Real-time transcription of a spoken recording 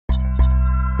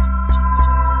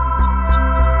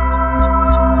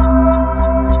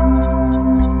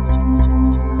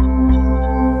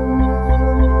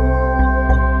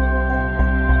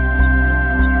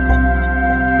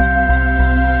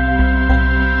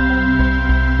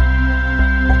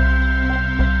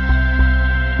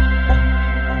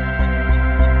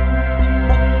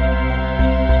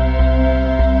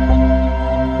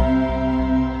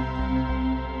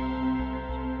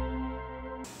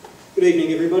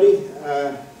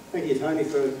everybody. Thank you, Tony,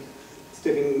 for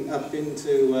stepping up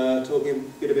into talking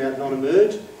a bit about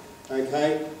non-emerge.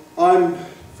 Okay, I'm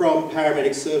from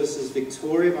Paramedic Services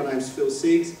Victoria. My name's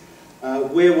Siggs.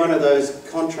 We're one of those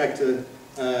contractor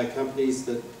companies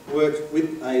that work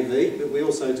with AV, but we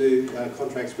also do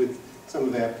contracts with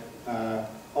some of our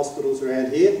hospitals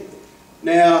around here.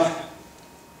 Now,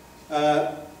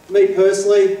 me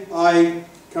personally, I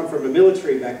come from a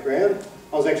military background.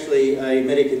 I was actually a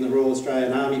medic in the Royal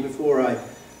Australian Army before I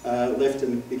left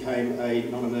and became a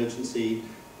non-emergency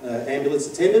ambulance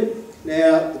attendant.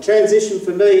 Now, the transition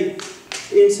for me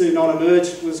into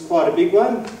non-emerge was quite a big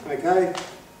one, okay?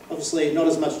 Obviously not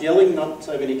as much yelling, not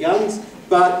so many guns,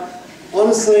 but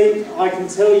honestly, I can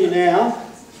tell you now,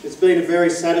 it's been a very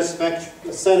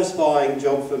satisfying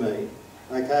job for me,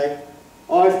 okay?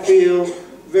 I feel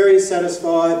very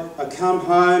satisfied. I come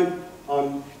home,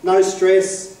 I'm no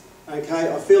stress,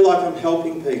 okay? I feel like I'm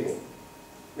helping people.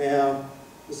 Now,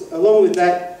 along with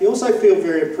that, you also feel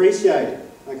very appreciated,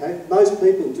 okay? Most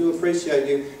people do appreciate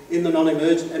you in the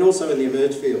non-emerge and also in the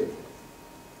emerge field.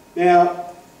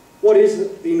 Now, what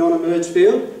is the non-emerge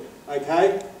field?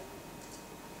 Okay.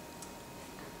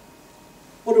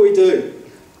 What do?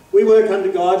 We work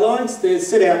under guidelines. They're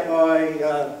set out by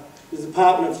the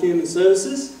Department of Human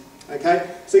Services. Okay.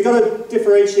 So you've got to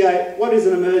differentiate what is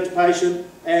an emerge patient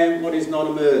and what is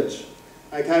non-emerge.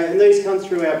 Okay. And these come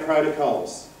through our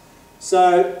protocols.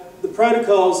 So the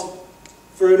protocols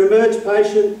for an emerge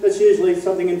patient, that's usually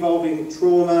something involving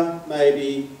trauma,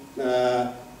 maybe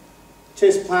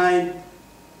chest pain,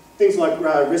 things like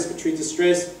respiratory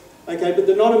distress, okay, but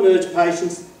the non-emerge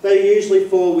patients, they usually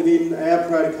fall within our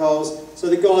protocols. So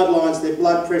the guidelines, their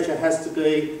blood pressure has to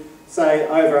be, say,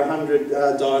 over 100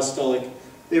 diastolic.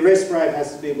 Their rest rate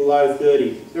has to be below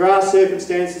 30. There are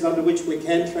circumstances under which we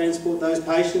can transport those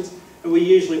patients, and we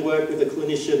usually work with a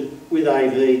clinician with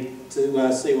AV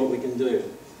to see what we can do.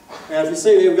 Now, if you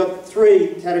see there, we've got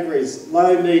three categories: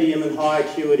 low, medium, and high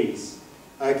acuities.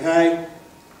 Okay,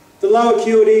 the low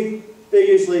acuity, they're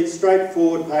usually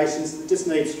straightforward patients that just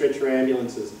need stretcher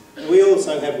ambulances. And we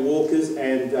also have walkers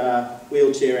and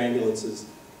wheelchair ambulances.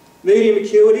 Medium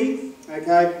acuity,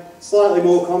 okay, slightly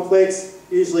more complex,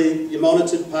 usually your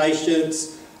monitored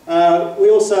patients. We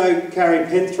also carry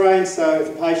pen trains, so if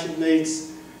a patient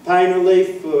needs pain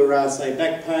relief for, say,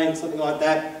 back pain, something like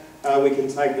that, we can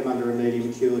take them under a medium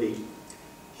acuity.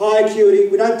 High acuity,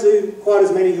 we don't do quite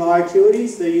as many high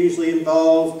acuities. They usually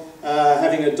involve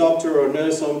having a doctor or a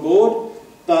nurse on board,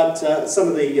 but some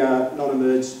of the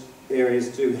non-emerge areas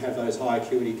do have those high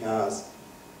acuity cars.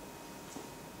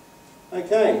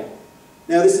 Okay,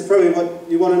 now this is probably what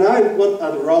you want to know. What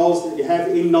are the roles that you have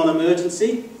in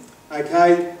non-emergency?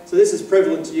 Okay, so this is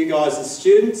prevalent to you guys as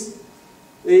students.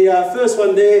 The first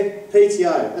one there,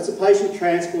 PTO, that's a patient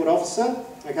transport officer.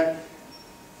 Okay,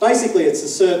 basically it's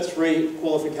a Cert 3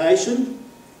 qualification.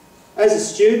 As a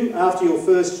student, after your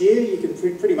first year, you can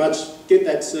pretty much get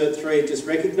that Cert 3 just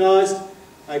recognised,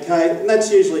 okay, and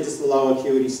that's usually just the low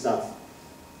acuity stuff.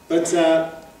 But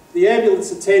the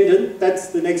ambulance attendant, that's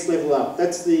the next level up.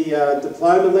 That's the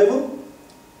diploma level.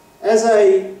 As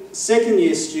a second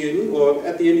year student, or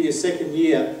at the end of your second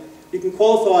year, you can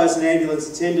qualify as an ambulance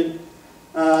attendant.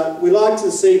 We like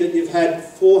to see that you've had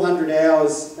 400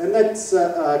 hours, and that's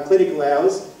clinical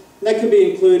hours, and that can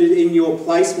be included in your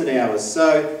placement hours.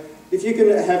 So if you can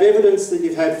have evidence that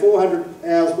you've had 400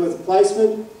 hours worth of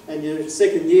placement and your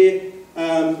second year,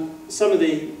 some of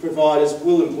the providers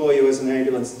will employ you as an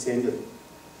ambulance attendant.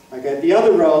 Okay, the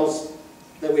other roles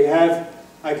that we have,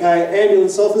 okay,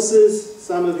 ambulance officers.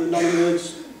 Some of the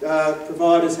non-emerge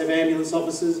providers have ambulance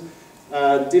officers,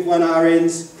 Div 1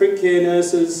 RNs, prick care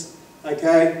nurses,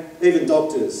 okay, even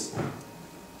doctors.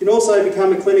 You can also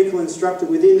become a clinical instructor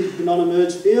within the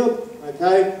non-emerge field.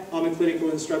 Okay, I'm a clinical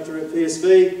instructor at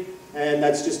PSV, and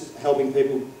that's just helping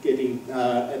people getting,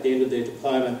 at the end of their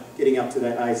diploma, getting up to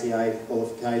that ATA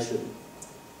qualification.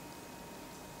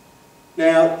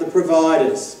 Now, the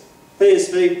providers.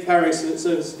 PSV, Paramedic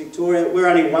Services Victoria, we're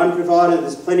only one provider,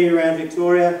 there's plenty around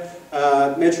Victoria,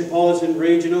 metropolitan,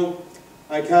 regional,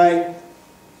 okay.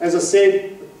 As I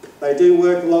said, they do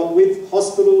work a lot with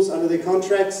hospitals under their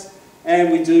contracts,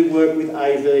 and we do work with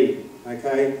AV,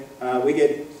 okay. We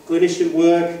get clinician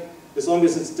work. As long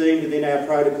as it's deemed within our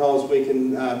protocols, we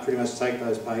can pretty much take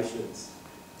those patients.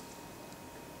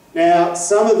 Now,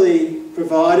 some of the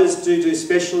providers do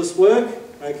specialist work,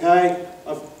 okay.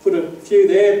 I've put a few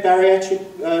there,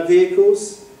 bariatric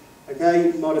vehicles, okay,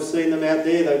 you might have seen them out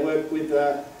there. They work with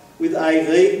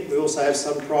AV. We also have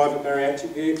some private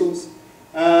bariatric vehicles.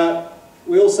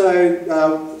 We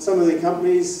also, some of the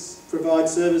companies provide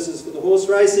services for the horse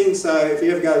racing. So if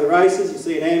you ever go to the races, you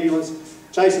see an ambulance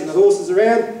chasing the horses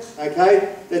around.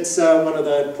 Okay, that's one of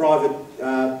the private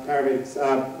paramedics,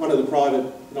 one of the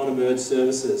private non-emerge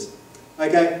services.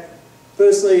 Okay,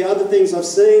 firstly, other things I've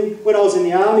seen when I was in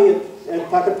the army at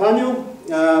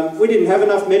Puckapunyal, we didn't have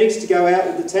enough medics to go out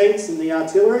with the tanks and the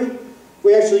artillery.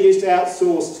 We actually used to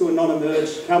outsource to a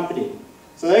non-emerge company.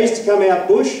 So they used to come out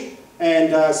bush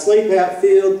and sleep out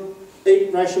field,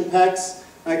 eat ration packs.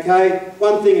 Okay,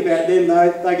 one thing about them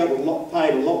though, they got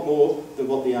paid a lot more than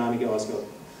what the army guys got.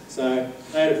 So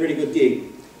they had a pretty good gig.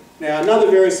 Now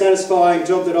another very satisfying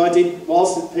job that I did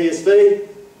whilst at PSV,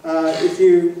 if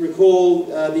you recall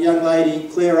the young lady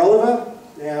Claire Oliver,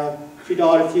 now she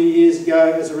died a few years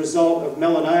ago as a result of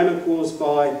melanoma caused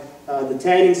by the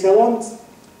tanning salons.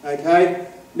 Okay,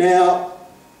 now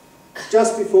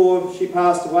just before she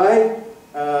passed away,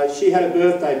 she had a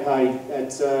birthday party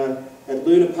at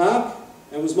Luna Park.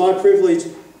 It was my privilege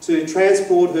to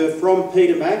transport her from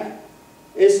Peter Mac,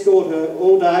 escort her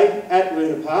all day at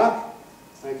Luna Park.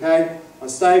 Okay, I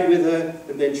stayed with her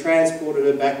and then transported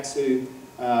her back to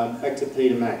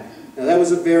Peter Mac. Now that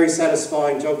was a very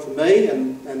satisfying job for me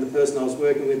and the person I was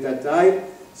working with that day.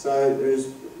 So there's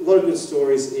a lot of good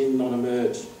stories in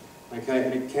non-emerge. Okay,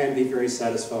 and it can be very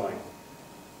satisfying.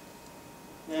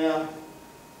 Now,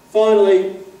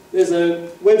 finally, there's a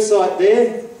website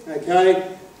there. Okay.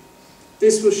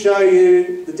 This will show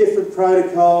you the different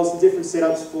protocols, the different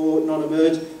setups for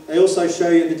non-emerge. They also show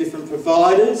you the different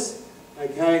providers,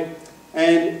 okay?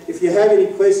 And if you have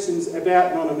any questions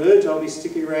about non-emerge, I'll be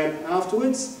sticking around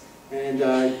afterwards,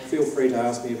 and feel free to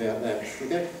ask me about that,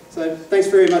 okay? So thanks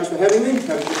very much for having me.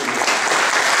 Have a good night.